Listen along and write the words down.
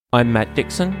I'm Matt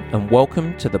Dixon, and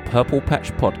welcome to the Purple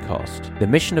Patch Podcast. The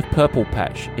mission of Purple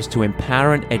Patch is to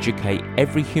empower and educate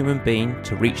every human being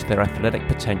to reach their athletic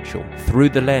potential. Through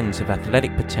the lens of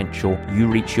athletic potential, you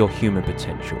reach your human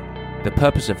potential. The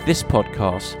purpose of this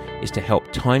podcast is to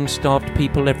help time-starved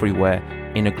people everywhere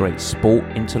integrate sport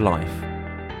into life.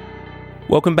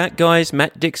 Welcome back, guys.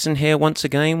 Matt Dixon here once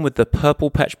again with the Purple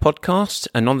Patch Podcast,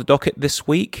 and on the docket this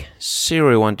week,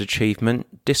 serial underachievement,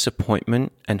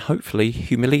 disappointment, and hopefully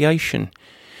humiliation.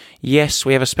 Yes,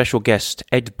 we have a special guest,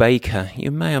 Ed Baker. You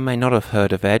may or may not have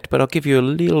heard of Ed, but I'll give you a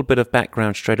little bit of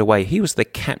background straight away. He was the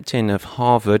captain of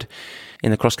Harvard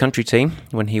in the cross-country team.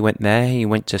 When he went there, he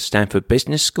went to Stanford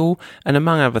Business School, and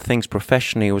among other things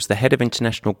professionally, was the head of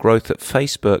international growth at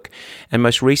Facebook, and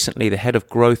most recently the head of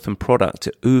growth and product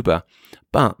at Uber.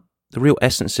 But the real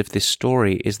essence of this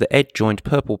story is that Ed joined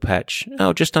Purple Patch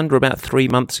just under about 3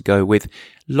 months ago with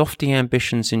lofty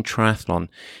ambitions in triathlon.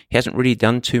 He hasn't really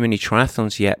done too many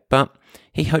triathlons yet, but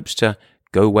he hopes to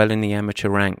go well in the amateur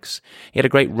ranks. He had a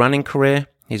great running career.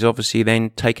 He's obviously then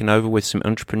taken over with some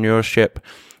entrepreneurship,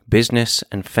 business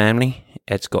and family.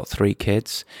 Ed's got 3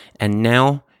 kids, and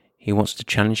now he wants to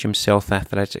challenge himself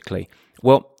athletically.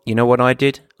 Well, you know what I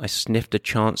did? I sniffed a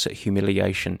chance at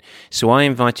humiliation. So I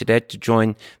invited Ed to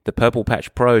join the Purple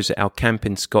Patch Pros at our camp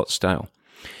in Scottsdale.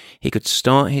 He could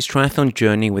start his triathlon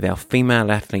journey with our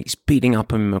female athletes beating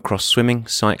up on him across swimming,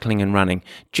 cycling and running,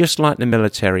 just like the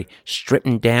military,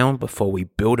 stripping down before we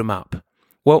build them up.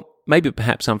 Well, maybe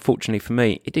perhaps unfortunately for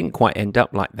me, it didn't quite end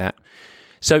up like that.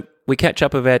 So we catch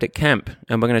up with Ed at camp,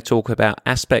 and we're going to talk about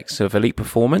aspects of elite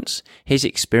performance, his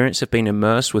experience of being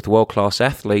immersed with world-class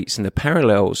athletes, and the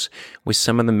parallels with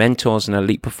some of the mentors and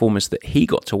elite performers that he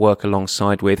got to work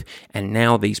alongside with, and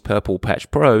now these Purple Patch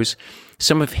Pros,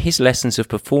 some of his lessons of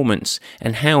performance,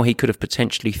 and how he could have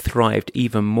potentially thrived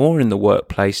even more in the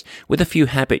workplace with a few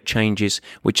habit changes,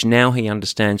 which now he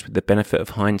understands with the benefit of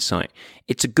hindsight.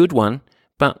 It's a good one,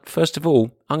 but first of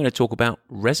all, I'm going to talk about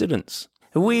resilience.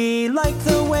 We like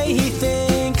the way he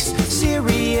thinks,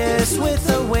 serious with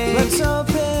a wink. Let's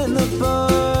open the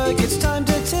book, it's time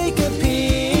to take a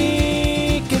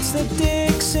peek. It's the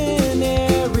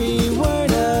dictionary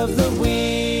word of the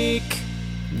week.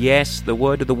 Yes, the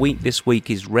word of the week this week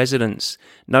is resilience.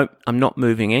 No, I'm not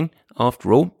moving in.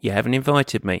 After all, you haven't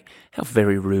invited me. How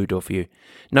very rude of you.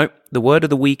 No, the word of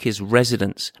the week is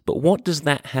resilience. But what does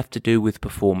that have to do with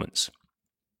performance?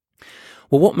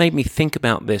 Well, what made me think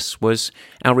about this was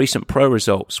our recent pro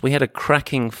results. We had a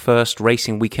cracking first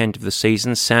racing weekend of the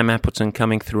season. Sam Appleton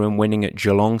coming through and winning at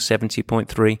Geelong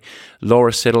 70.3.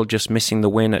 Laura Siddle just missing the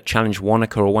win at Challenge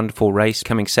Wanaka, a wonderful race,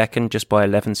 coming second just by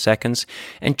 11 seconds.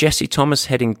 And Jesse Thomas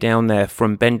heading down there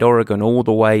from Bend, Oregon, all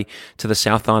the way to the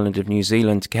South Island of New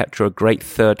Zealand to capture a great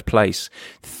 3rd place.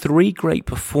 3 great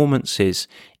performances,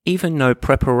 even though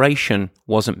preparation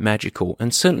wasn't magical,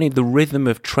 and certainly the rhythm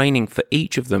of training for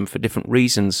each of them for different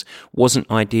reasons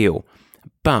wasn't ideal.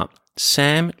 But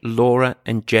Sam, Laura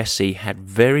and Jesse had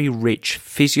very rich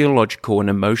physiological and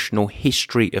emotional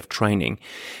history of training,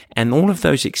 and all of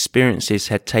those experiences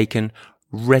had taken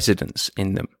residence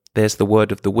in them. There's the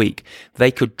word of the week.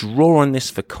 They could draw on this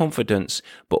for confidence,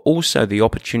 but also the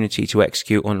opportunity to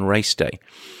execute on race day.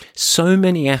 So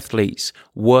many athletes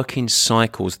work in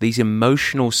cycles, these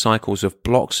emotional cycles of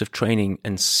blocks of training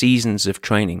and seasons of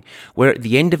training, where at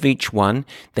the end of each one,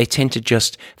 they tend to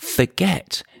just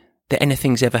forget that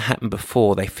anything's ever happened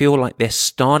before. They feel like they're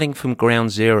starting from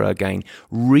ground zero again,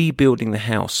 rebuilding the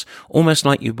house, almost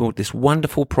like you build this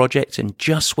wonderful project, and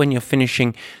just when you're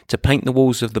finishing to paint the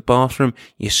walls of the bathroom,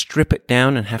 you strip it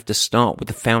down and have to start with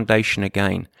the foundation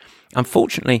again.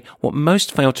 Unfortunately, what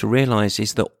most fail to realize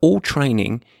is that all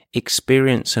training,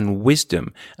 experience and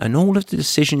wisdom, and all of the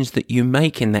decisions that you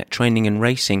make in that training and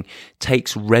racing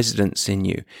takes residence in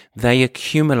you. They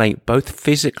accumulate both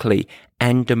physically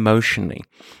and emotionally.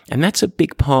 And that's a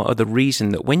big part of the reason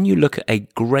that when you look at a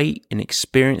great and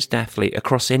experienced athlete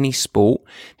across any sport,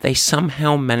 they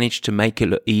somehow manage to make it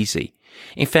look easy.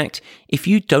 In fact, if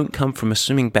you don't come from a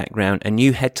swimming background and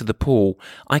you head to the pool,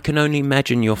 I can only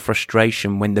imagine your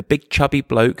frustration when the big chubby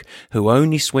bloke who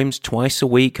only swims twice a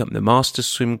week at the Masters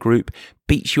Swim Group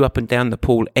beats you up and down the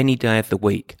pool any day of the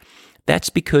week.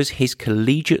 That's because his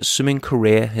collegiate swimming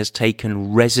career has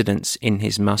taken residence in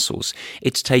his muscles.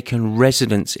 It's taken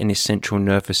residence in his central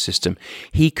nervous system.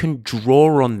 He can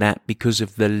draw on that because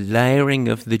of the layering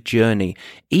of the journey,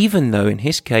 even though in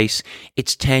his case,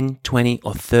 it's 10, 20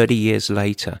 or 30 years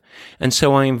later. And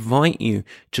so I invite you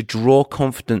to draw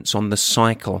confidence on the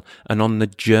cycle and on the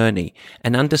journey,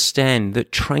 and understand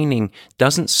that training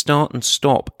doesn't start and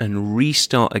stop and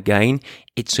restart again.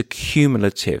 It's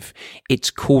accumulative.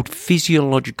 It's called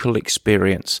physiological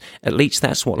experience. At least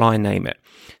that's what I name it.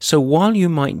 So while you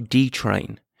might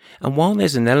detrain, and while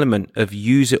there's an element of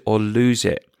use it or lose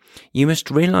it, you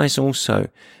must realize also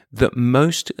that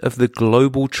most of the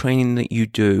global training that you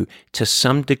do to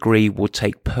some degree will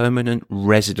take permanent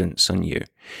residence on you.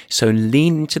 So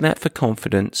lean into that for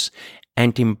confidence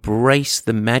and embrace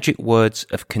the magic words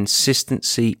of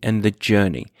consistency and the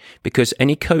journey. Because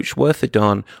any coach worth a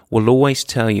darn will always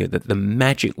tell you that the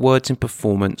magic words in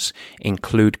performance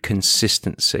include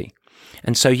consistency.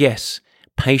 And so yes,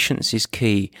 patience is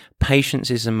key.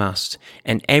 Patience is a must.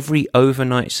 And every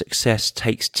overnight success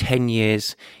takes 10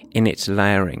 years in its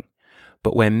layering.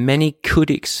 But where many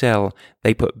could excel,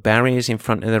 they put barriers in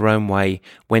front of their own way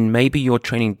when maybe your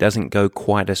training doesn't go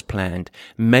quite as planned.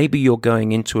 Maybe you're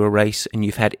going into a race and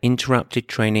you've had interrupted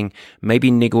training,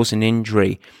 maybe niggles and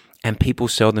injury, and people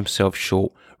sell themselves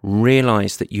short.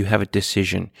 Realize that you have a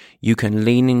decision. You can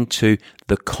lean into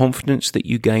the confidence that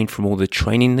you gain from all the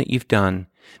training that you've done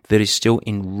that is still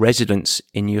in residence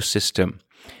in your system.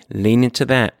 Lean into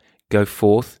that, go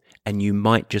forth, and you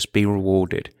might just be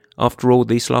rewarded. After all,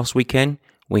 this last weekend,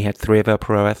 we had 3 of our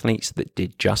pro athletes that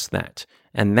did just that.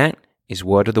 And that is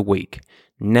Word of the Week.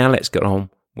 Now let's get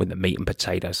on with the meat and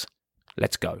potatoes.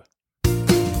 Let's go.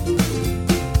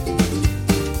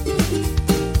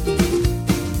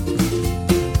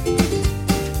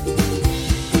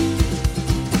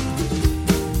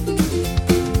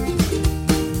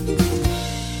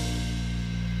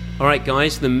 All right,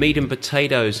 guys, the meat and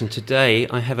potatoes, and today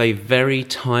I have a very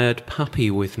tired puppy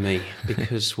with me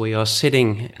because we are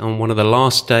sitting on one of the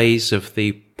last days of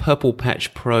the Purple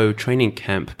Patch Pro training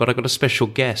camp, but I've got a special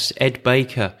guest, Ed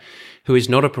Baker, who is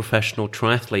not a professional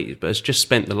triathlete, but has just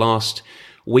spent the last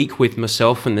week with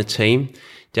myself and the team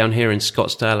down here in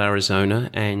Scottsdale, Arizona,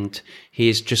 and he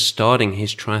is just starting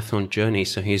his triathlon journey.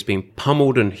 So he has been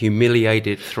pummeled and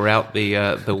humiliated throughout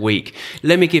the week.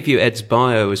 Let me give you Ed's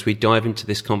bio as we dive into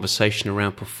this conversation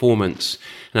around performance.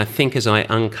 And I think as I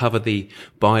uncover the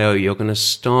bio, you're going to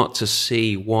start to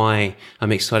see why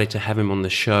I'm excited to have him on the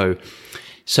show.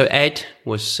 So Ed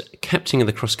was captain of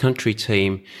the cross-country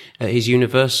team at his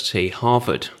university,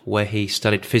 Harvard, where he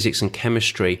studied physics and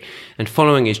chemistry. And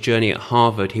following his journey at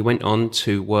Harvard, he went on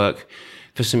to work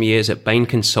for some years at Bain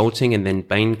Consulting and then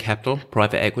Bain Capital,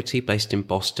 private equity based in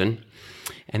Boston,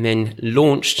 and then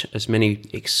launched, as many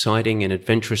exciting and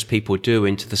adventurous people do,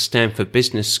 into the Stanford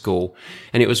Business School.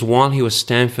 And it was while he was at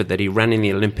Stanford that he ran in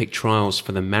the Olympic trials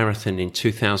for the marathon in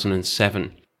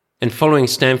 2007. And following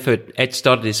Stanford, Ed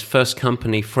started his first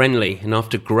company, Friendly, and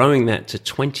after growing that to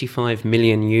 25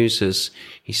 million users,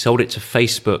 he sold it to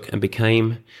Facebook and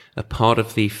became a part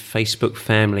of the Facebook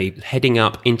family, heading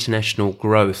up international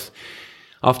growth.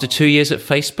 After 2 years at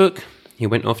Facebook, he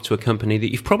went off to a company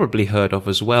that you've probably heard of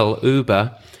as well,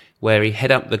 Uber, where he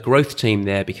headed up the growth team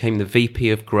there, became the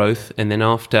VP of growth, and then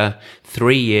after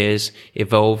 3 years,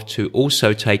 evolved to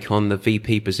also take on the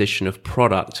VP position of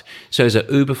product. So he was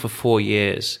at Uber for 4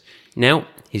 years. Now,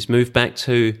 he's moved back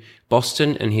to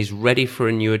Boston and he's ready for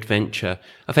a new adventure.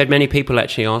 I've had many people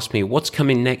actually ask me, what's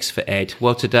coming next for Ed?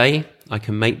 Well, today I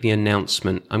can make the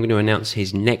announcement. I'm going to announce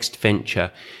his next venture.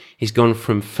 He's gone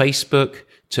from Facebook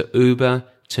to Uber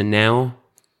to now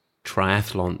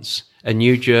triathlons. A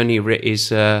new journey is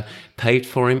paved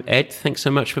for him. Ed, thanks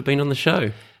so much for being on the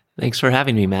show. Thanks for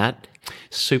having me, Matt.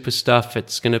 Super stuff.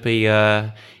 It's going to be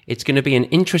an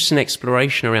interesting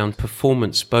exploration around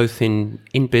performance, both in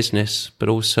business but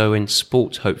also in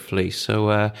sport, hopefully.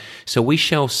 So we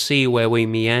shall see where we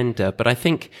meander. But I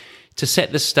think to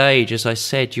set the stage, as I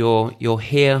said, you're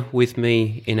here with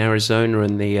me in Arizona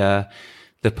and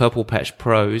the Purple Patch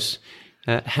Pros.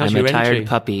 How's your energy? I'm a tired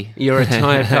puppy. You're a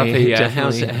tired puppy. Yeah.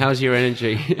 How's your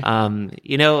energy?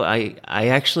 I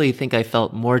actually think I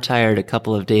felt more tired a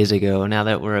couple of days ago. Now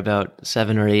that we're about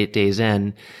 7 or 8 days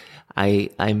in,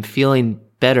 I'm feeling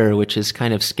better, which is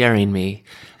kind of scaring me.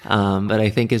 But I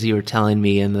think as you were telling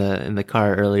me in the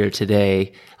car earlier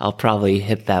today, I'll probably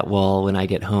hit that wall when I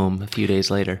get home a few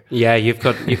days later. Yeah, you've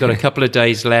got a couple of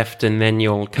days left, and then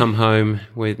you'll come home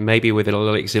with a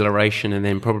little exhilaration, and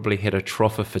then probably hit a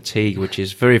trough of fatigue, which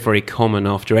is very, very common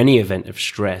after any event of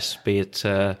stress, be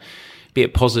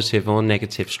it positive or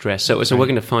negative stress. So we're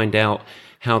going to find out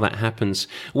how that happens.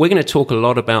 We're going to talk a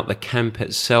lot about the camp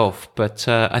itself, but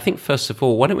I think first of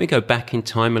all, why don't we go back in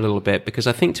time a little bit? Because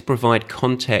I think to provide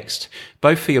context,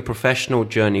 both for your professional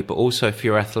journey, but also for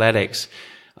your athletics,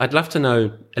 I'd love to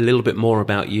know a little bit more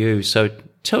about you. So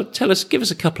tell us, give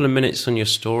us a couple of minutes on your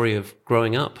story of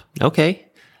growing up. Okay.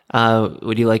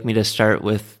 Would you like me to start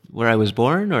with where I was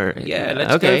born, or? Yeah,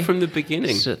 let's go from the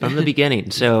beginning. So, from the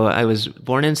beginning. So I was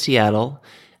born in Seattle,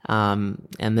 and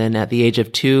then at the age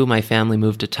of 2, my family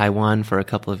moved to Taiwan for a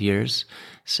couple of years.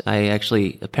 So I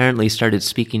actually apparently started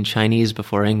speaking Chinese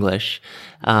before English,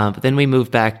 but then we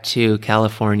moved back to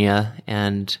California,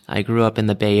 and I grew up in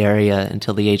the Bay Area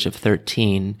until the age of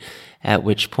 13. At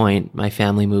which point my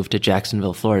family moved to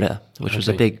Jacksonville, Florida, which was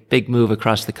a big move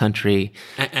across the country.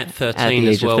 At 13 at the age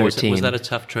as well. Of 13. Was that a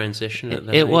tough transition at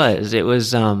that It age? was. It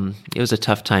was a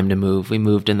tough time to move. We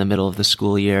moved in the middle of the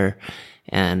school year,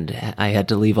 and I had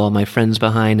to leave all my friends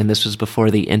behind, and this was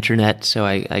before the internet, so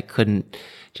I couldn't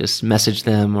just message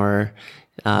them or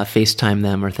FaceTime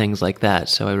them or things like that.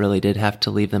 So I really did have to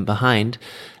leave them behind.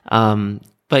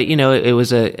 But it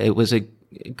was a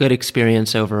good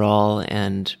experience overall,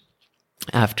 and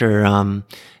after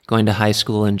going to high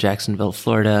school in Jacksonville,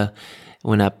 Florida,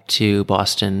 went up to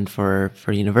Boston for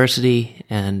university,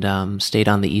 and stayed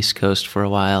on the East Coast for a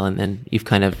while, and then you've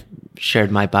kind of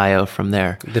shared my bio from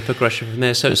there. The progression from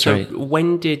there. So right.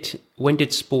 when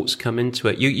did sports come into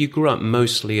it? You grew up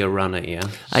mostly a runner, yeah?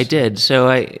 I did.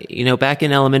 So back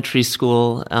in elementary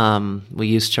school, we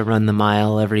used to run the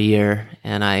mile every year,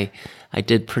 and I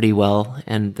did pretty well,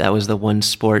 and that was the one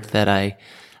sport that I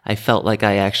felt like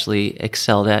I actually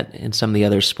excelled at. In some of the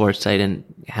other sports, I didn't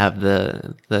have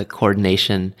the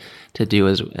coordination to do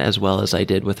as well as I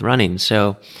did with running.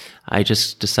 So I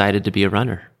just decided to be a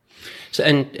runner. So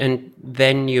and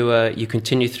then you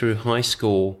continued through high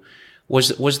school.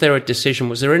 Was there a decision?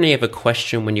 Was there any other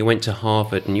question when you went to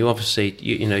Harvard? And you obviously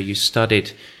you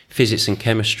studied physics and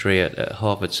chemistry at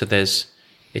Harvard. So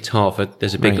it's Harvard.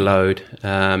 There's a big load.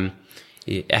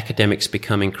 Academics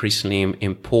become increasingly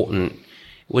important.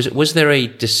 Was there a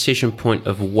decision point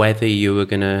of whether you were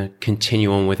going to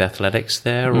continue on with athletics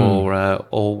there,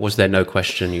 or was there no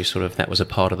question? That was a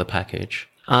part of the package.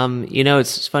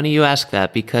 It's funny you ask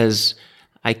that, because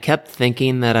I kept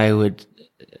thinking that I would,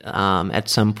 at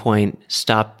some point,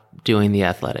 stop doing the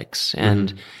athletics.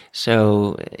 And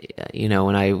so,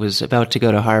 when I was about to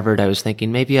go to Harvard, I was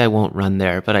thinking maybe I won't run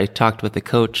there. But I talked with the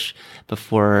coach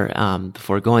before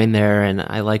going there, and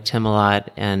I liked him a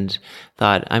lot, and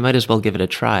thought I might as well give it a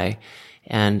try.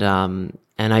 And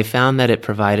I found that it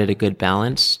provided a good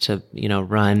balance to,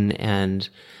 run and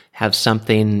have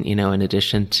something, in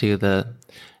addition to the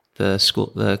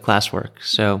classwork.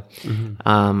 So,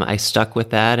 I stuck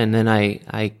with that, and then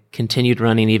I continued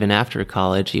running even after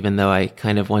college, even though I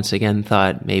kind of once again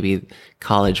thought maybe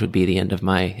college would be the end of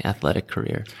my athletic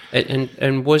career.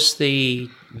 And was the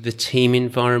team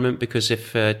environment, because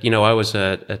if I was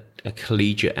a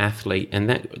collegiate athlete, and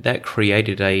that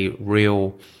created a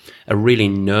really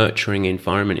nurturing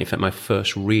environment. In fact, my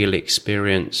first real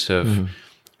experience of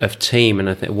team, and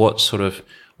I think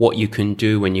what you can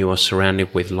do when you are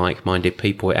surrounded with like-minded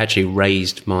people, it actually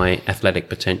raised my athletic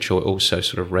potential. It also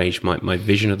sort of raised my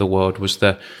vision of the world. Was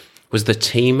the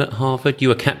team at Harvard? You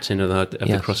were captain of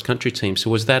the cross-country team. So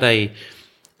was that an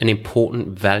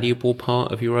important, valuable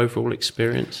part of your overall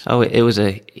experience? Oh, it was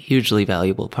a hugely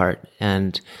valuable part.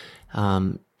 And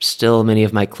still many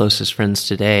of my closest friends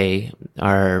today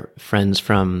are friends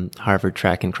from Harvard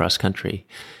track and cross country.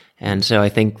 And so I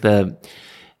think the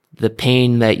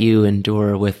pain that you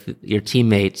endure with your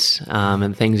teammates,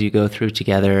 and things you go through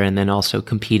together, and then also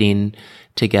competing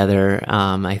together,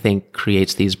 I think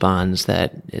creates these bonds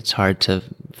that it's hard to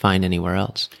find anywhere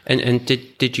else. And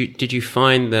did you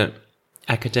find that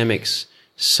academics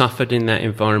suffered in that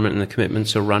environment and the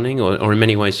commitments of running, or in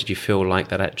many ways did you feel like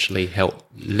that actually helped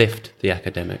lift the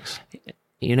academics?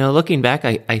 Looking back,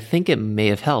 I think it may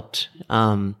have helped.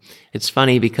 It's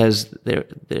funny because there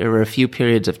were a few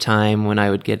periods of time when I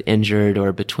would get injured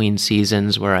or between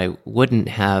seasons where I wouldn't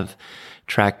have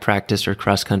track practice or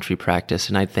cross-country practice,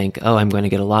 and I'd think, I'm going to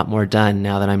get a lot more done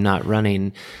now that I'm not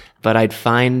running. But I'd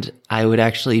find I would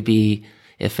actually be,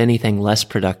 if anything, less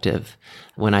productive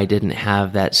when I didn't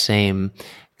have that same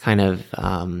kind of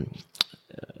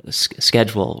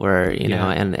schedule where,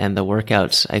 and the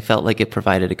workouts. I felt like it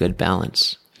provided a good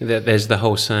balance. There's the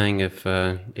whole saying of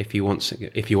if you want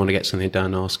to get something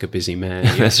done, ask a busy man.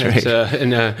 That's right.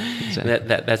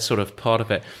 That's sort of part of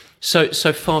it. So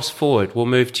fast forward, we'll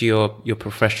move to your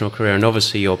professional career, and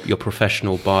obviously your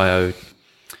professional bio,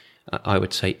 I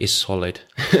would say, is solid.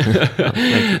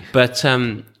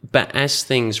 But as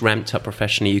things ramped up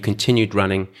professionally, you continued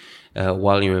running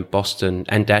while you were in Boston,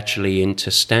 and actually into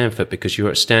Stanford, because you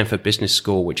were at Stanford Business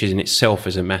School, which is in itself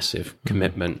is a massive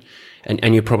commitment.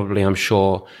 And you probably, I'm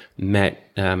sure,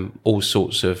 met all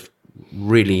sorts of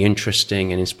really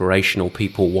interesting and inspirational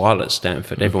people while at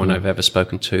Stanford. Everyone I've ever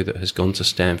spoken to that has gone to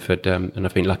Stanford, and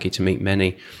I've been lucky to meet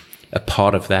many, a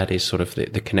part of that is sort of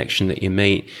the connection that you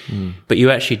meet. But you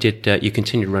actually did, you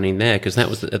continued running there, because that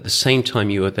was at the same time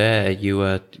you were there, you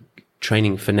were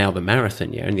training for now the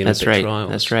marathon, yeah, in the Olympic trials.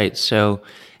 That's right. So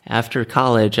after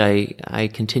college, I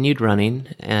continued running,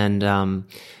 and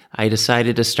I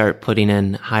decided to start putting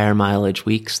in higher mileage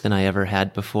weeks than I ever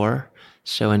had before.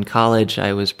 So in college,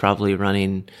 I was probably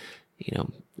running,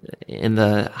 in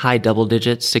the high double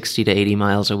digits, 60 to 80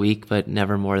 miles a week, but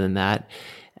never more than that.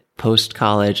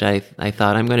 Post-college, I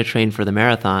thought I'm going to train for the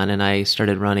marathon, and I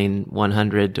started running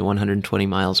 100 to 120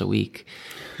 miles a week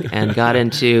and got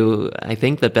into, I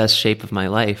think, the best shape of my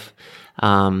life.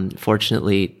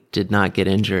 Fortunately, did not get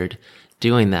injured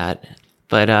doing that.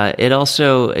 But it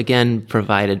also, again,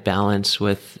 provided balance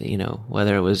with,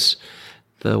 whether it was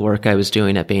the work I was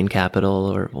doing at Bain Capital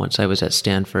or once I was at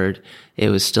Stanford, it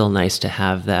was still nice to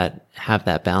have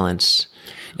that balance.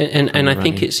 And I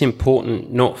think it's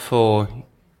important not for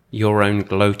your own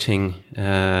gloating,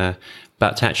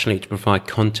 but actually to provide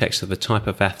context of the type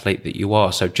of athlete that you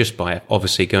are. So just by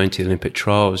obviously going to the Olympic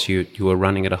trials, you were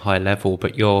running at a high level,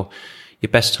 but your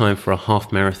best time for a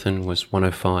half marathon was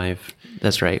 105.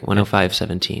 That's right,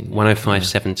 105.17.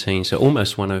 105.17, so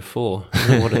almost 104.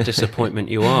 What a disappointment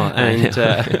you are. And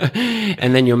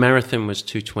and then your marathon was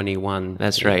 221.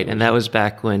 That's right, and that was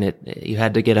back when you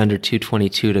had to get under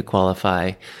 222 to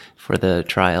qualify for the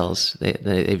trials.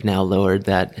 They've now lowered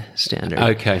that standard.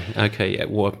 Okay, yeah.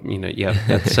 Well,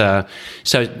 that's so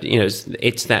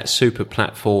it's that super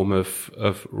platform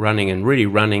of running and really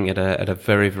running at a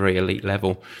very, very elite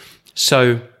level.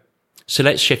 So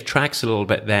let's shift tracks a little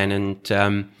bit then,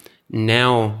 and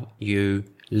now you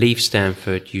leave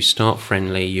Stanford, you start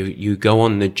Friendly, you go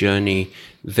on the journey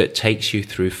that takes you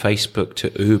through Facebook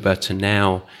to Uber to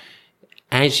now.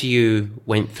 As you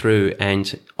went through,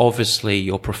 and obviously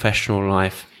your professional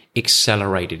life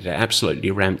accelerated, it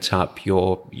absolutely ramped up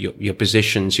your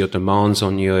positions, your demands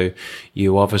on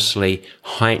you obviously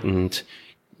heightened.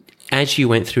 As you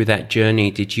went through that journey,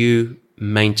 did you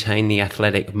maintain the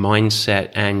athletic mindset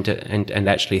and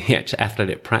actually the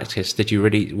athletic practice?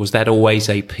 Was that always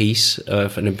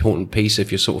an important piece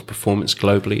of your sort of performance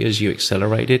globally as you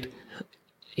accelerated?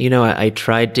 I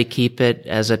tried to keep it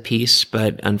as a piece,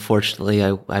 but unfortunately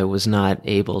I was not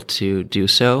able to do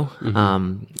so,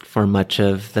 for much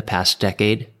of the past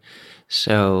decade.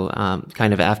 So,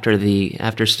 kind of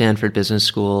after Stanford Business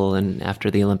School and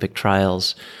after the Olympic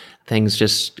trials, things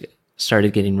just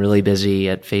started getting really busy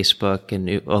at Facebook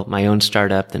and my own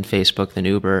startup, then Facebook, then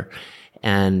Uber.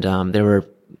 And there were,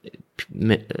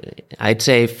 I'd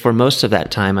say for most of that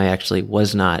time, I actually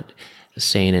was not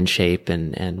staying in shape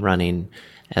and running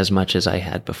as much as I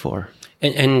had before.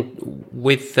 And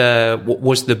with what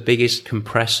was the biggest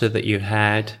compressor that you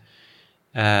had?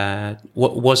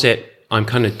 What was it? I'm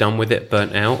kind of done with it,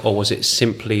 burnt out, or was it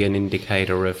simply an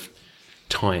indicator of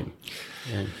time?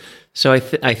 Yeah. So I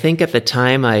think at the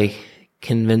time I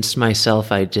convinced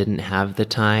myself I didn't have the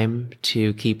time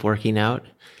to keep working out.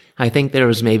 I think there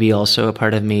was maybe also a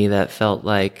part of me that felt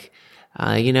like,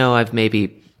 I've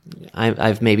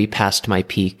maybe passed my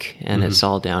peak and it's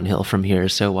all downhill from here.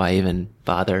 So why even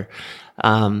bother?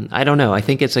 I don't know. I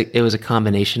think it was a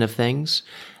combination of things,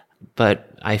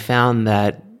 but I found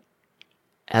that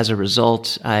as a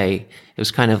result, it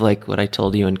was kind of like what I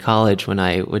told you in college when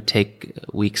I would take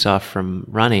weeks off from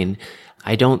running.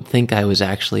 I don't think I was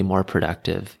actually more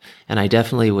productive, and I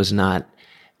definitely was not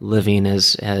living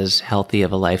as healthy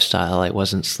of a lifestyle. I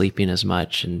wasn't sleeping as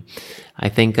much, and I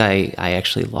think I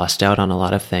actually lost out on a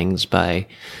lot of things by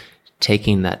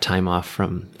taking that time off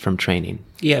from training.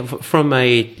 Yeah, you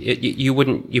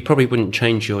probably wouldn't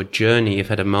change your journey. You've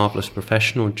had a marvelous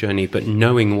professional journey, but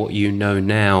knowing what you know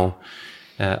now,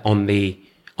 on the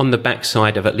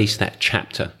backside of at least that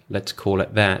chapter, let's call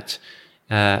it that,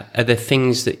 are there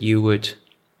things that you would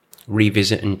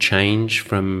revisit and change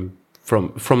from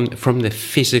the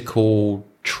physical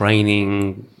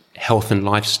training, health and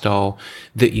lifestyle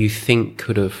that you think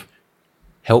could have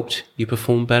helped you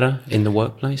perform better in the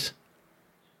workplace?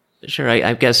 Sure.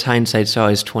 I guess hindsight's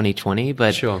always 20/20,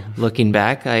 but sure. Looking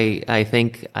back, I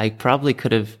think I probably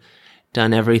could have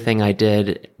done everything I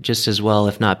did just as well,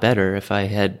 if not better, if I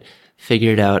had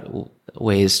figured out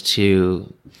ways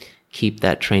to keep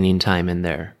that training time in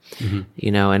there.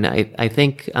 And I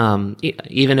think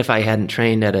even if I hadn't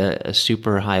trained at a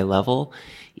super high level,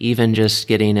 even just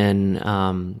getting in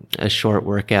a short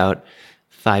workout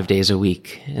 5 days a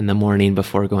week in the morning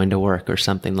before going to work or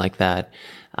something like that,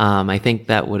 I think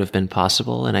that would have been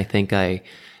possible. And I think I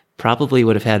probably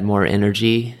would have had more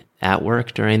energy at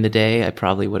work during the day, I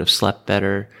probably would have slept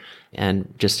better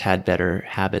and just had better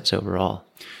habits overall.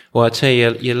 Well, I tell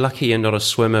you, you're lucky you're not a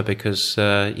swimmer because,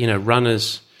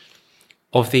 runners,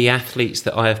 of the athletes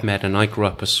that I have met, and I grew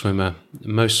up a swimmer,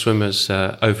 most swimmers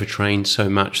overtrain so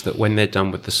much that when they're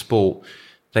done with the sport,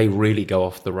 they really go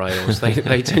off the rails.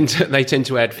 They tend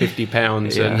to add 50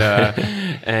 pounds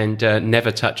and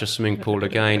never touch a swimming pool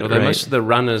again. Although most of the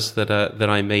runners that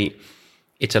I meet,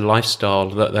 it's a lifestyle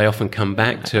that they often come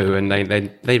back to, and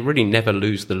they really never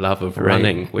lose the love of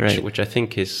running, which I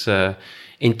think is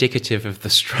indicative of the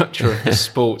structure of the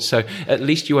sport. So at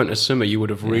least you weren't a swimmer; you would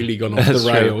have really gone off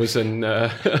the rails. And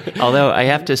although I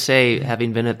have to say,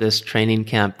 having been at this training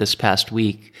camp this past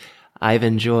week, I've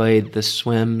enjoyed the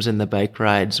swims and the bike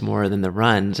rides more than the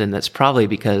runs, and that's probably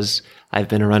because I've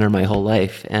been a runner my whole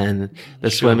life, and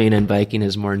the swimming and biking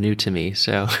is more new to me.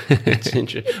 So it's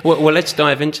interesting. Well, let's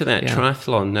dive into that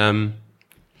triathlon.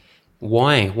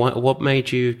 Why? What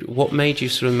made you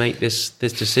sort of make this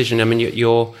decision? I mean,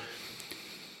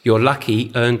 you're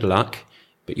lucky, earned luck,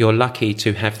 but you're lucky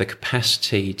to have the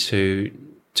capacity to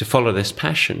follow this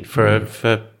passion for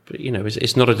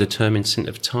it's not a determined stint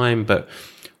of time, but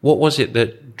what was it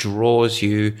that draws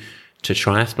you to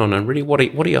triathlon, and really what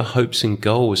are your hopes and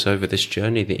goals over this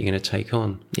journey that you're going to take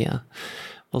on? Yeah.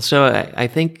 Well, so I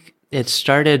think it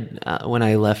started when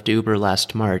I left Uber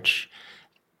last March.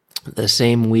 The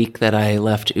same week that I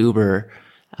left Uber,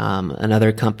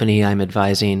 another company I'm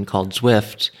advising called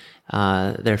Zwift,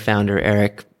 their founder,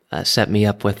 Eric, set me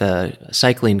up with a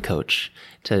cycling coach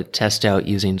to test out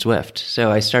using Zwift. So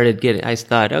I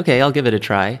thought, okay, I'll give it a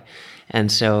try. And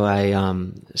so I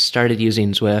started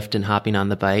using Zwift and hopping on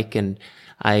the bike, and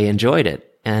I enjoyed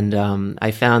it. And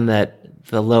I found that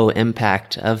the low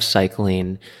impact of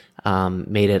cycling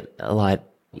made it a lot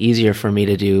easier for me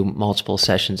to do multiple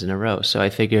sessions in a row. So I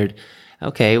figured,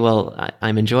 okay, well,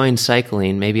 I'm enjoying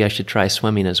cycling. Maybe I should try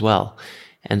swimming as well.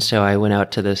 And so I went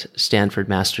out to the Stanford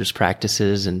Masters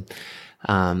practices and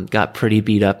got pretty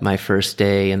beat up my first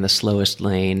day in the slowest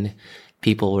lane.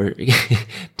 People were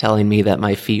telling me that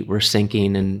my feet were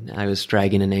sinking and I was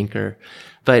dragging an anchor.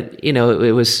 But,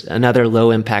 it was another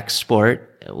low impact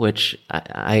sport, which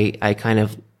I kind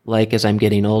of like as I'm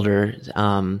getting older,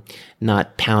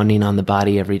 not pounding on the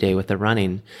body every day with the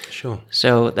running. Sure.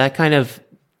 So that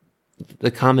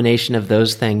the combination of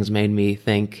those things made me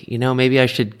think, maybe I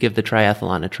should give the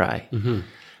triathlon a try. Mm-hmm.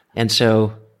 And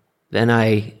so then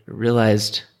I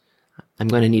realized I'm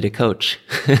going to need a coach.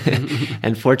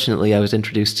 And fortunately, I was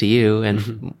introduced to you,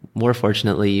 and more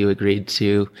fortunately, you agreed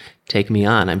to take me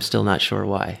on. I'm still not sure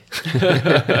why.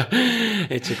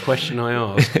 It's a question I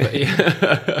asked. But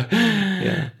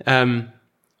yeah.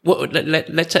 Well,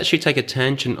 let's actually take a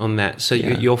tangent on that. So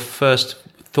your first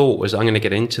thought was, I'm going to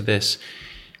get into this.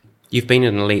 You've been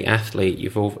an elite athlete.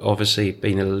 You've obviously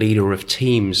been a leader of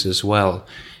teams as well.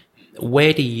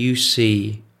 Where do you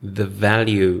see the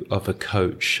value of a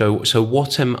coach? So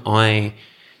what am I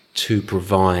to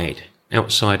provide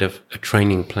outside of a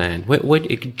training plan? Where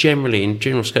generally, in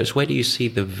general scopes, where do you see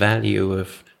the value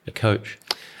of a coach?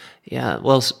 Yeah,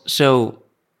 well, so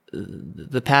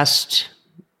the past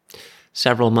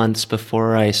several months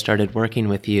before I started working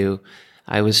with you,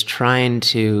 I was trying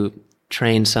to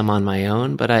train some on my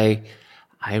own, but I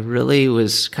really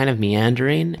was kind of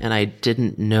meandering, and I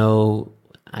didn't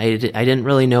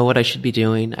really know what I should be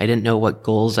doing. I didn't know what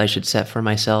goals I should set for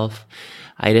myself.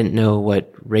 I didn't know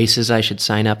what races I should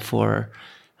sign up for.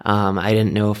 I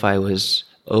didn't know if I was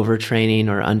overtraining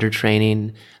or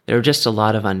undertraining. There were just a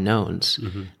lot of unknowns.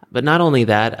 Mm-hmm. But not only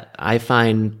that, I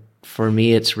find for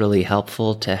me it's really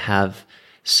helpful to have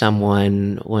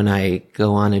someone when I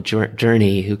go on a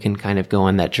journey who can kind of go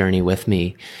on that journey with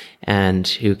me, and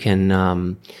who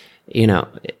can,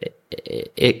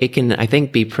 it can, I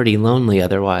think, be pretty lonely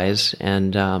otherwise.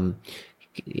 And,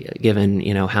 given,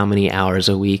 how many hours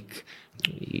a week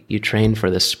you train for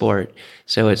this sport.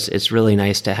 So it's really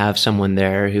nice to have someone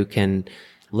there who can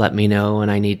let me know when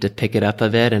I need to pick it up a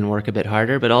bit and work a bit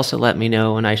harder, but also let me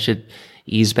know when I should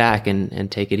ease back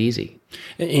and take it easy.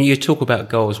 And you talk about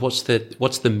goals. What's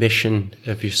the mission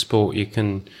of your sport? You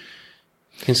can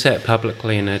say it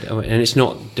publicly, and it's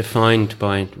not defined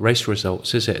by race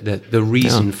results, is it? The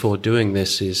reason for doing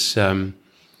this is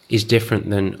different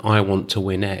than I want to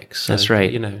win X. So, that's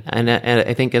right. And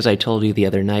I think, as I told you the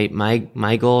other night,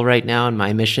 my goal right now and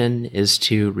my mission is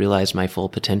to realize my full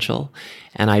potential.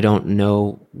 And I don't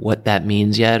know what that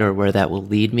means yet or where that will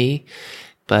lead me,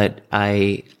 but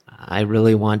I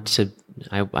really want to.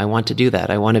 I want to do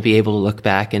that. I want to be able to look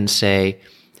back and say,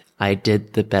 I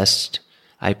did the best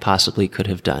I possibly could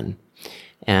have done.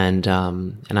 and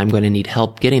I'm going to need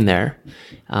help getting there.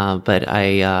 But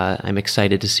I'm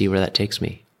excited to see where that takes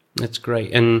me. That's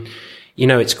great. And,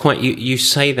 it's quite, you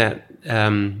say that,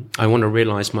 I want to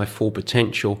realize my full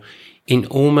potential. In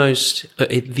almost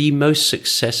the most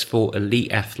successful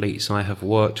elite athletes I have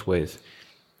worked with,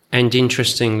 and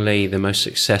interestingly, the most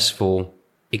successful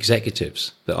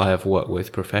executives that I have worked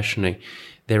with professionally,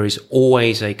 there is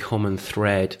always a common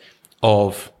thread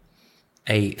of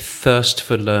a thirst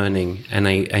for learning and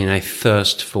a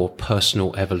thirst for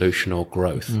personal evolution or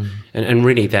growth. And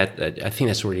really I think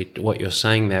that's really what you're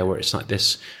saying there, where it's like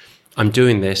this, I'm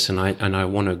doing this and I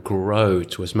want to grow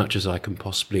to as much as I can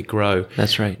possibly grow.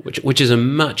 That's right. Which is a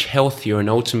much healthier and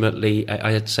ultimately,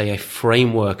 I'd say, a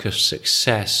framework of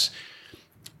success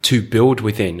to build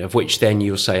within, of which then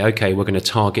you'll say, okay, we're going to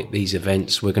target these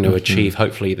events, we're going to achieve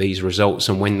hopefully these results,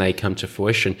 and when they come to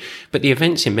fruition. But the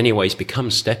events in many ways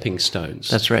become stepping stones.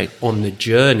 That's right. On the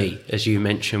journey, as you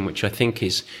mentioned, which I think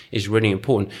is really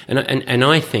important. And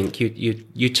I think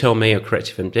you tell me, or correct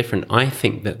if I'm different, I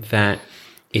think that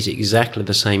is exactly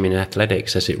the same in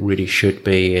athletics as it really should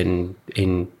be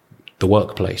in the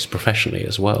workplace professionally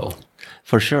as well.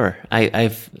 For sure.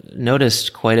 I've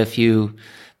noticed quite a few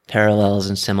parallels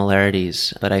and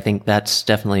similarities, but I think that's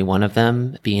definitely one of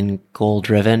them, being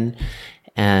goal-driven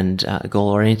and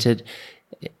goal-oriented.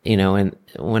 And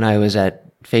when I was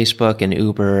at Facebook and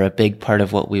Uber, a big part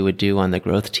of what we would do on the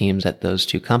growth teams at those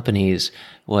two companies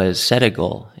was set a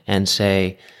goal and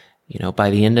say, by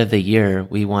the end of the year,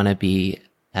 we want to be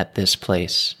at this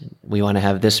place. We want to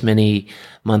have this many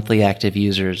monthly active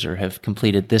users or have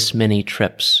completed this many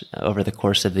trips over the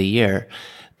course of the year.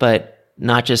 But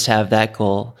not just have that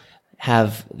goal,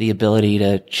 have the ability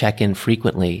to check in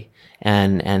frequently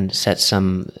and set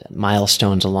some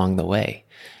milestones along the way.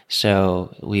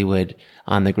 So we would,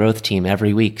 on the growth team,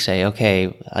 every week say,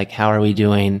 okay, like, how are we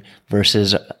doing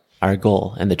versus our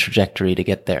goal and the trajectory to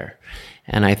get there?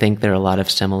 And I think there are a lot of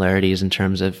similarities in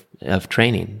terms of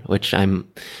training, which I'm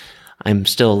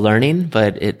still learning,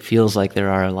 but it feels like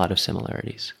there are a lot of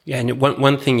similarities. Yeah, and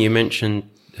one thing you mentioned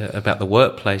about the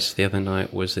workplace the other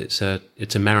night was it's a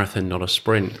marathon, not a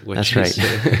sprint. That's right.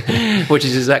 Which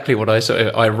is exactly what I sort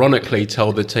of ironically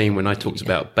told the team when I talked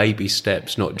about baby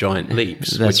steps, not giant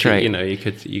leaps. That's which, right.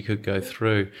 You could go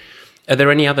through. Are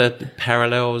there any other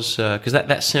parallels? Because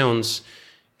that sounds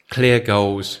clear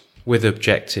goals with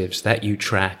objectives that you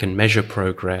track and measure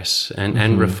progress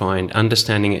and refine,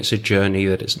 understanding it's a journey,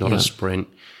 that it's not a sprint.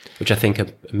 Which I think are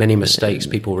many mistakes.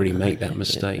 People really make that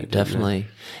mistake. Definitely.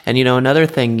 And, another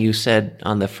thing you said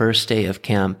on the first day of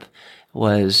camp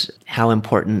was how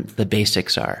important the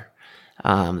basics are.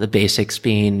 The basics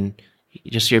being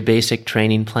just your basic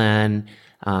training plan,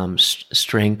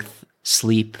 strength,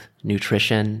 sleep,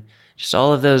 nutrition, just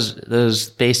all of those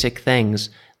basic things.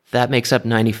 That makes up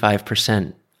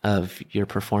 95% of your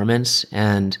performance.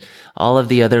 And all of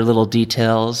the other little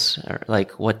details,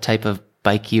 like what type of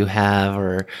bike you have,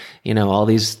 or all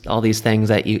these things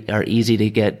that you are easy to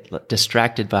get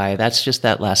distracted by, that's just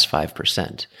that last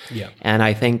 5%. Yeah. And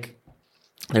I think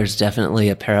there's definitely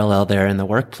a parallel there in the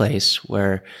workplace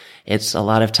where it's a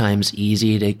lot of times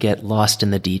easy to get lost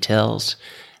in the details.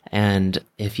 And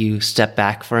if you step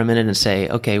back for a minute and say,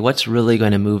 okay, what's really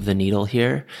going to move the needle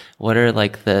here? What are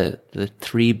like the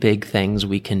three big things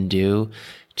we can do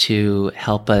to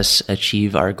help us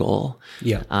achieve our goal?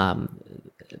 Yeah.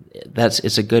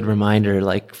 It's a good reminder,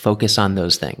 like, focus on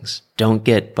those things. Don't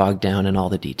get bogged down in all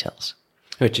the details.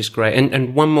 Which is great.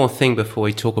 And one more thing before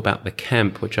we talk about the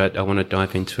camp, which I want to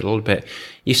dive into a little bit.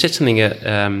 You said something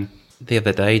the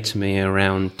other day to me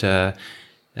around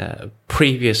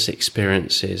previous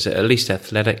experiences, at least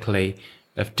athletically,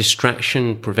 of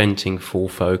distraction preventing full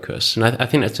focus. And I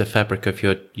think that's a fabric of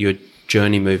your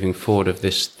journey moving forward, of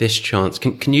this chance.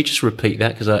 Can you just repeat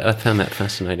that? Because I found that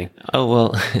fascinating. Oh,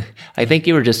 well, I think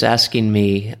you were just asking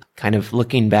me, kind of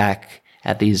looking back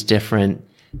at these different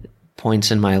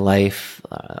points in my life,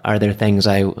 are there things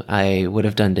I would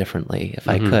have done differently if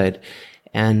I could?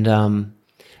 And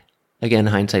again,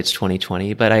 hindsight's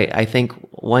 20/20. But I think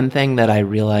one thing that I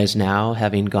realize now,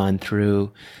 having gone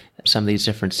through some of these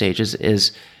different stages,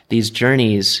 is these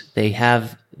journeys, they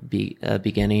have a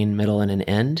beginning, middle, and an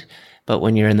end. But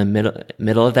when you're in the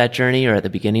middle of that journey or at the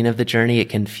beginning of the journey, it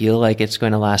can feel like it's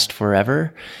going to last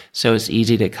forever. So it's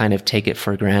easy to kind of take it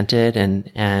for granted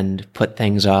and put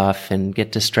things off and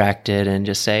get distracted and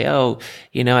just say, oh,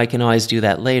 I can always do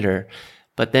that later.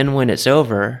 But then when it's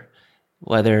over,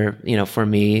 whether, for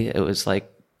me, it was like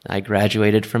I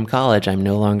graduated from college. I'm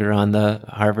no longer on the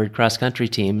Harvard cross country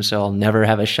team, so I'll never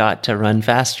have a shot to run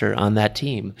faster on that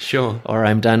team. Sure. Or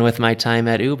I'm done with my time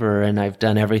at Uber and I've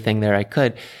done everything there I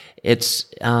could. it's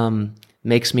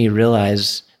makes me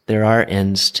realize there are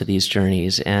ends to these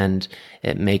journeys, and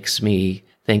it makes me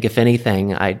think, if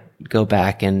anything, I'd go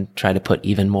back and try to put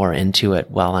even more into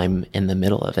it while I'm in the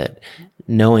middle of it,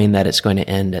 knowing that it's going to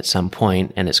end at some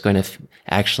point, and it's going to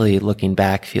actually, looking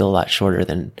back, feel a lot shorter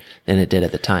than it did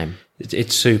at the time.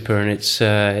 It's super, and it's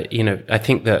I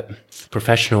think that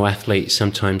professional athletes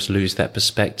sometimes lose that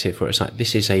perspective where it's like,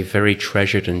 this is a very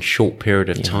treasured and short period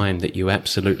of time that you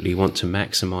absolutely want to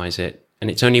maximize it. And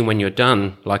it's only when you're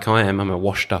done, like I am, I'm a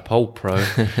washed up old pro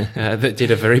that did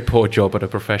a very poor job at a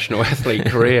professional athlete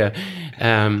career.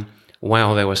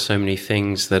 Wow, there were so many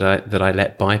things that I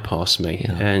let bypass me.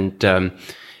 Yeah. And,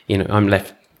 I'm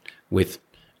left with,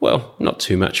 well, not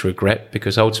too much regret,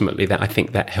 because ultimately I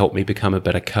think that helped me become a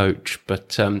better coach.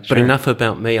 But enough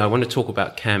about me. I want to talk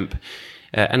about camp.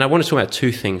 And I want to talk about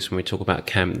two things when we talk about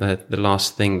camp. The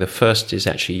last thing, the first is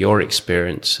actually your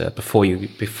experience before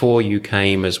you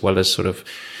came, as well as sort of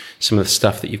some of the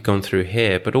stuff that you've gone through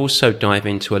here, but also dive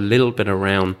into a little bit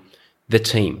around the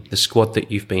team, the squad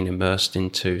that you've been immersed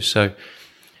into. So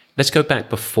let's go back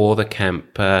before the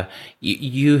camp.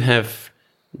 You have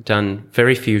done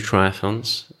very few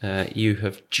triathlons. You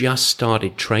have just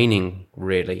started training,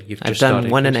 really. I've done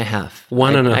one and a half.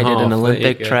 I did an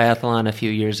Olympic triathlon a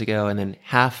few years ago, and then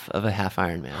half of a half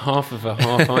Ironman. Half of a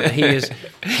half.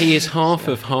 He is half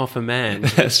of half a man,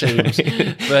 it seems.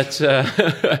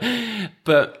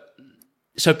 But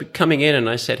so coming in, and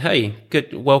I said, "Hey,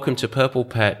 good, welcome to Purple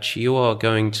Patch. You are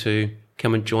going to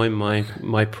come and join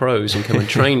my pros and come and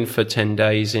train for 10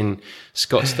 days in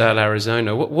Scottsdale,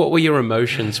 Arizona." What were your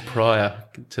emotions prior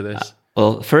to this?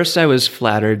 Well, first I was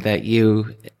flattered that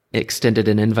you extended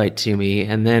an invite to me.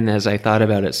 And then as I thought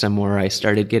about it some more, I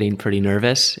started getting pretty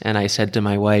nervous. And I said to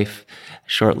my wife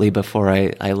shortly before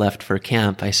I left for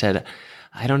camp, I said,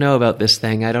 I don't know about this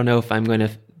thing. I don't know if I'm going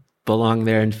to belong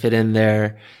there and fit in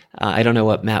there. I don't know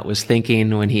what Matt was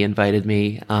thinking when he invited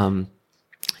me.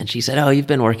 And she said, "Oh, you've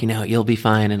been working out. You'll be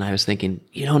fine." And I was thinking,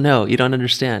 you don't know. You don't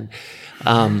understand.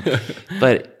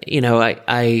 But,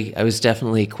 I was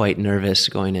definitely quite nervous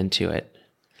going into it.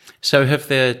 So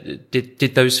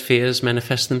did those fears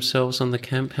manifest themselves on the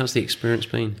camp? How's the experience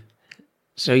been?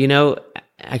 So,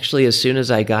 actually, as soon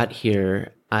as I got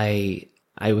here, I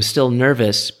was still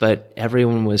nervous, but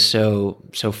everyone was so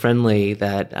friendly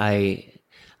that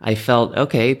I felt,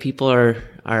 okay, people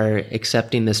are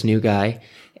accepting this new guy.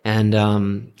 And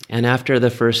after the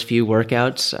first few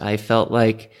workouts, I felt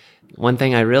like one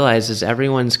thing I realized is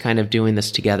everyone's kind of doing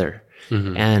this together.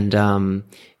 Mm-hmm.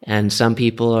 And some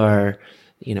people are,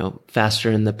 faster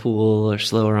in the pool or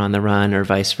slower on the run or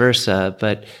vice versa,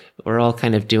 but we're all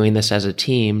kind of doing this as a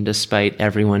team, despite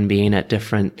everyone being at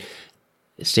different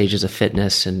stages of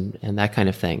fitness and that kind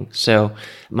of thing. So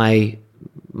my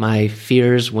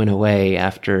fears went away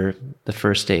after the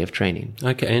first day of training.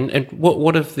 Okay, and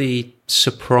what have the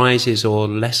surprises or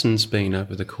lessons been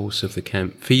over the course of the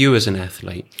camp for you as an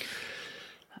athlete?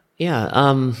 Yeah,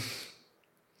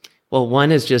 well,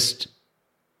 one is just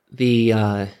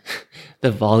the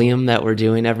volume that we're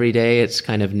doing every day. It's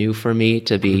kind of new for me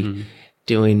to be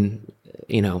doing,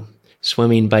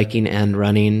 swimming, biking, and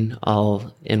running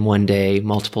all in one day,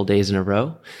 multiple days in a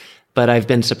row. But I've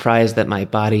been surprised that my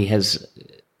body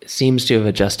seems to have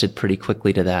adjusted pretty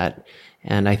quickly to that.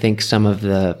 And I think some of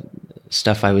the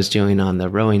stuff I was doing on the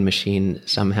rowing machine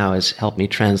somehow has helped me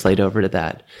translate over to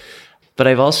that. But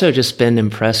I've also just been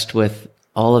impressed with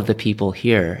all of the people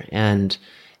here. And,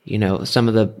 some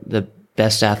of the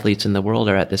best athletes in the world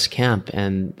are at this camp,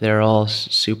 and they're all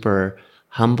super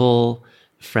humble,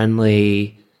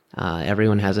 friendly.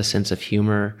 Everyone has a sense of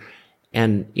humor.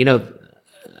 And,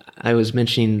 I was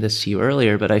mentioning this to you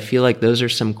earlier, but I feel like those are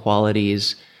some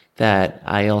qualities that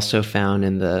I also found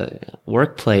in the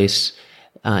workplace,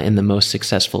 in the most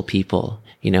successful people,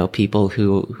 people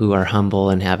who are humble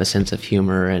and have a sense of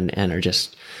humor and are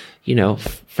just,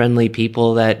 friendly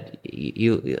people that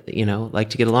you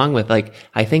like to get along with. Like,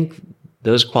 I think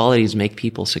those qualities make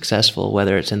people successful,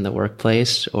 whether it's in the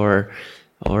workplace or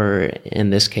in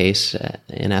this case,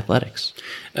 in athletics.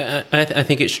 I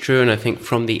think it's true. And I think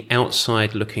from the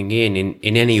outside looking in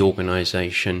any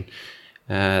organization,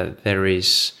 there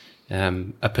is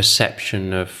a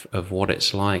perception of what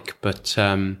it's like. But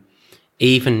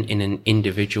even in an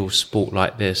individual sport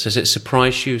like this, has it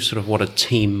surprised you sort of what a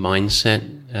team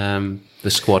mindset the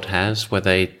squad has, where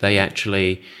they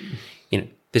actually,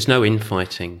 there's no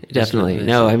infighting? Definitely.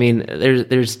 No, I mean,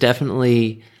 there's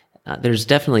definitely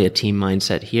a team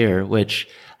mindset here, which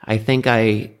I think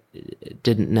I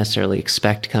didn't necessarily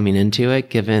expect coming into it,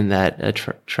 given that a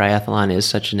triathlon is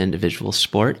such an individual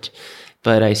sport.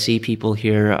 But I see people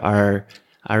here are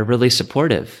are really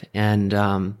supportive. And,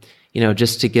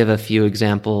 just to give a few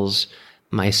examples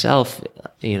myself,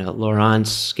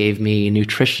 Laurence gave me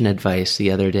nutrition advice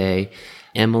the other day.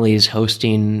 Emily's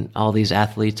hosting all these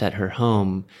athletes at her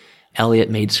home. Elliot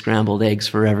made scrambled eggs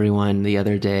for everyone the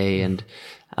other day. And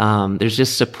there's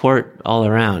just support all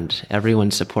around.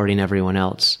 Everyone's supporting everyone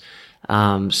else.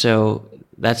 So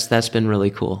that's been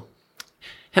really cool.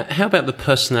 How about the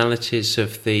personalities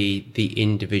of the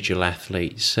individual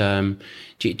athletes? Do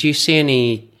you see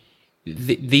any?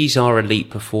 These are elite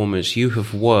performers. You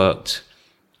have worked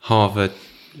Harvard,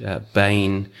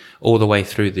 Bain, all the way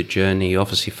through the journey.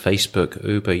 Obviously, Facebook,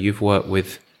 Uber. You've worked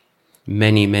with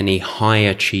many, many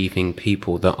high-achieving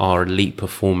people that are elite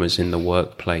performers in the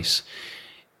workplace.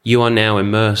 You are now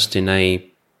immersed in a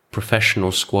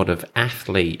professional squad of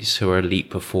athletes who are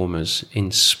elite performers in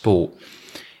sport.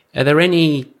 Are there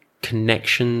any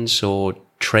connections or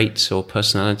traits or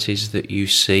personalities that you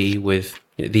see with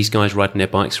these guys riding their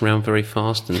bikes around very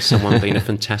fast and someone being a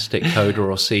fantastic coder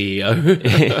or CEO?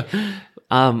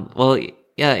 Well,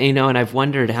 yeah, and I've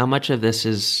wondered how much of this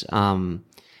is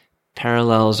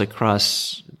parallels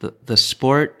across the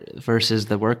sport versus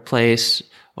the workplace,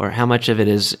 or how much of it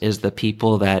is the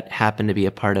people that happen to be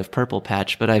a part of Purple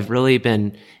Patch. But I've really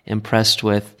been impressed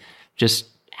with just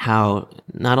how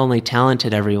not only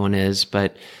talented everyone is,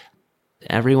 but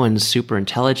everyone's super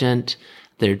intelligent.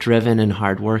 They're driven and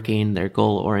hardworking. They're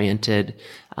goal-oriented.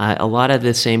 A lot of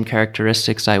the same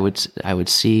characteristics I would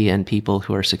see in people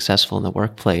who are successful in the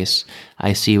workplace,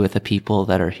 I see with the people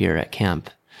that are here at camp.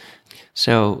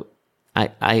 So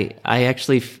I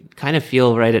actually kind of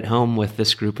feel right at home with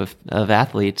this group of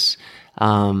athletes.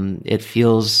 It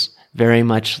feels very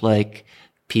much like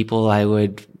people I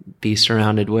would be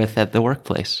surrounded with at the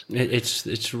workplace.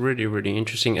 It's really, really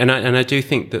interesting. And I do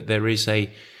think that there is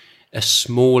a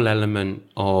small element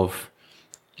of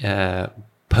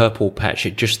Purple Patch,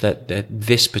 just that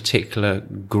this particular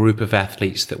group of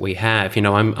athletes that we have.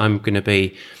 I'm going to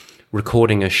be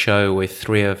recording a show with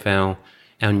 3 of our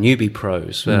newbie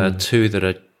pros, 2 that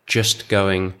are just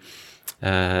going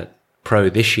pro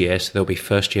this year, so they'll be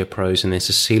first year pros, and then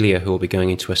Cecilia, who will be going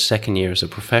into a second year as a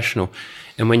professional.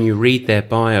 And when you read their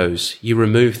bios, you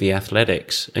remove the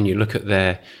athletics and you look at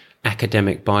their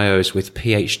academic bios with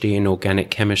PhD in organic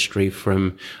chemistry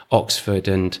from Oxford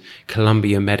and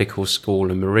Columbia Medical School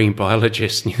and marine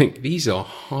biologists, and you think these are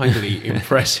highly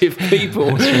impressive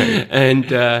people. And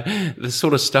the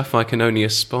sort of stuff I can only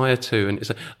aspire to. And it's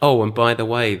like, oh, and by the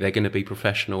way, they're going to be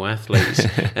professional athletes.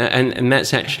 and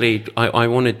that's actually, I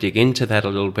want to dig into that a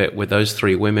little bit with those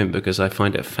 3 women, because I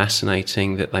find it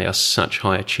fascinating that they are such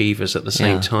high achievers. At the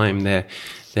same time,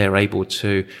 they're able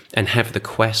to and have the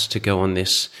quest to go on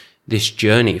this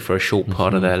journey for a short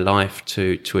part of their life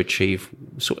to achieve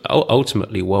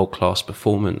ultimately world-class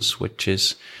performance, which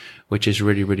is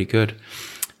really, really good.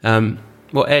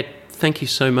 Well, Ed, thank you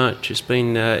so much. It's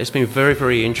been very,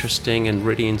 very interesting and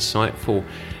really insightful.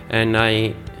 And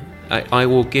I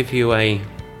will give you a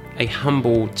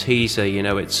humble teaser.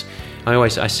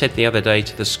 I said the other day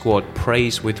to the squad,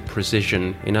 praise with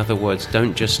precision. In other words,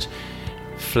 don't just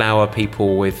flower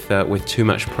people with too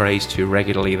much praise too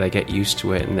regularly. They get used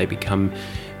to it and they become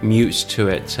mute to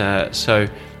it. So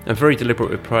I'm very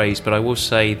deliberate with praise, but I will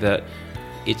say that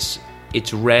it's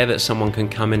rare that someone can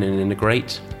come in and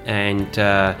integrate and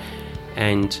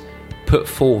put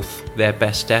forth their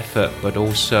best effort, but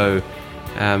also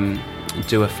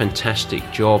do a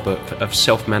fantastic job of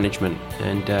self-management.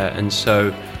 And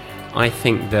so I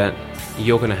think that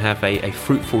you're going to have a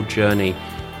fruitful journey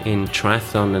in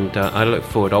triathlon, and I look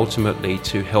forward ultimately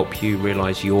to help you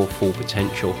realize your full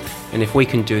potential. And if we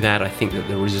can do that, I think that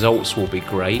the results will be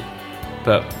great,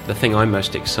 but the thing I'm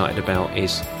most excited about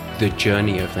is the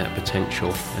journey of that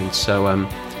potential. And so I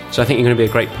think you're going to be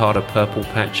a great part of Purple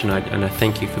Patch, and I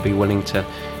thank you for being willing to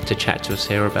chat to us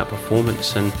here about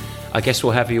performance. And I guess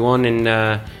we'll have you on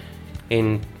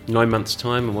in 9 months'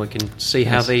 time, and we can see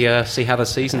how the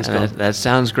season's gone. That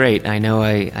sounds great. I know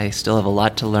I still have a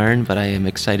lot to learn, but I am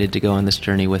excited to go on this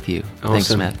journey with you.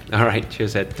 Awesome. Thanks, Matt. All right,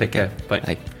 cheers, Ed. Take care. Bye.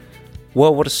 Bye.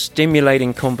 Well, what a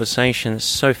stimulating conversation. It's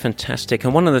so fantastic.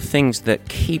 And one of the things that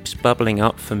keeps bubbling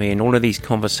up for me in all of these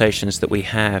conversations that we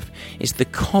have is the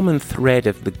common thread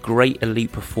of the great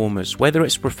elite performers, whether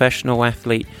it's a professional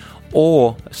athlete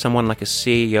or someone like a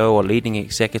CEO or leading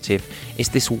executive, is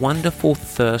this wonderful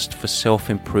thirst for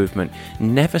self-improvement,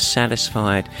 never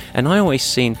satisfied. And I always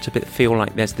seem to feel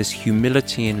like there's this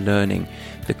humility in learning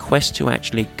the quest to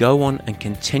actually go on and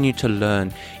continue to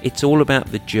learn. It's all about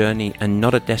the journey and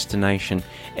not a destination.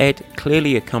 Ed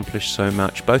clearly accomplished so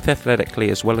much, both athletically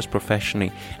as well as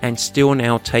professionally, and still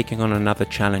now taking on another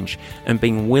challenge and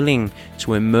being willing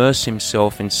to immerse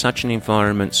himself in such an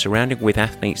environment surrounded with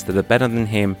athletes that are better than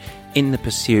him in the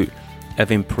pursuit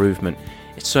of improvement.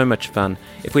 It's so much fun.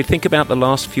 If we think about the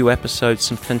last few episodes,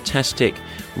 some fantastic,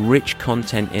 rich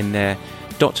content in there.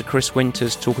 Dr. Chris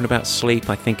Winters talking about sleep,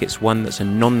 I think it's one that's a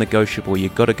non-negotiable.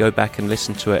 You've got to go back and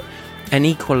listen to it. And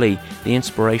equally, the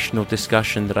inspirational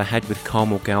discussion that I had with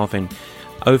Carmel Galvin,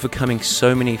 overcoming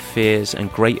so many fears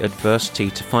and great adversity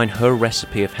to find her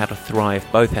recipe of how to thrive,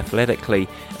 both athletically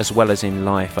as well as in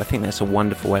life. I think that's a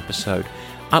wonderful episode.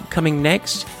 Upcoming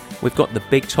next, we've got the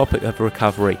big topic of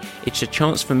recovery. It's a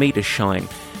chance for me to shine.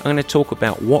 I'm going to talk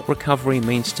about what recovery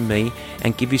means to me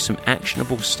and give you some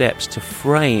actionable steps to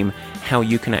frame how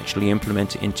you can actually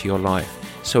implement it into your life.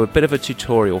 So a bit of a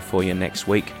tutorial for you next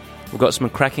week. We've got some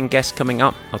cracking guests coming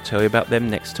up. I'll tell you about them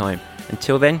next time.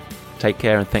 Until then, take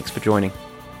care and thanks for joining.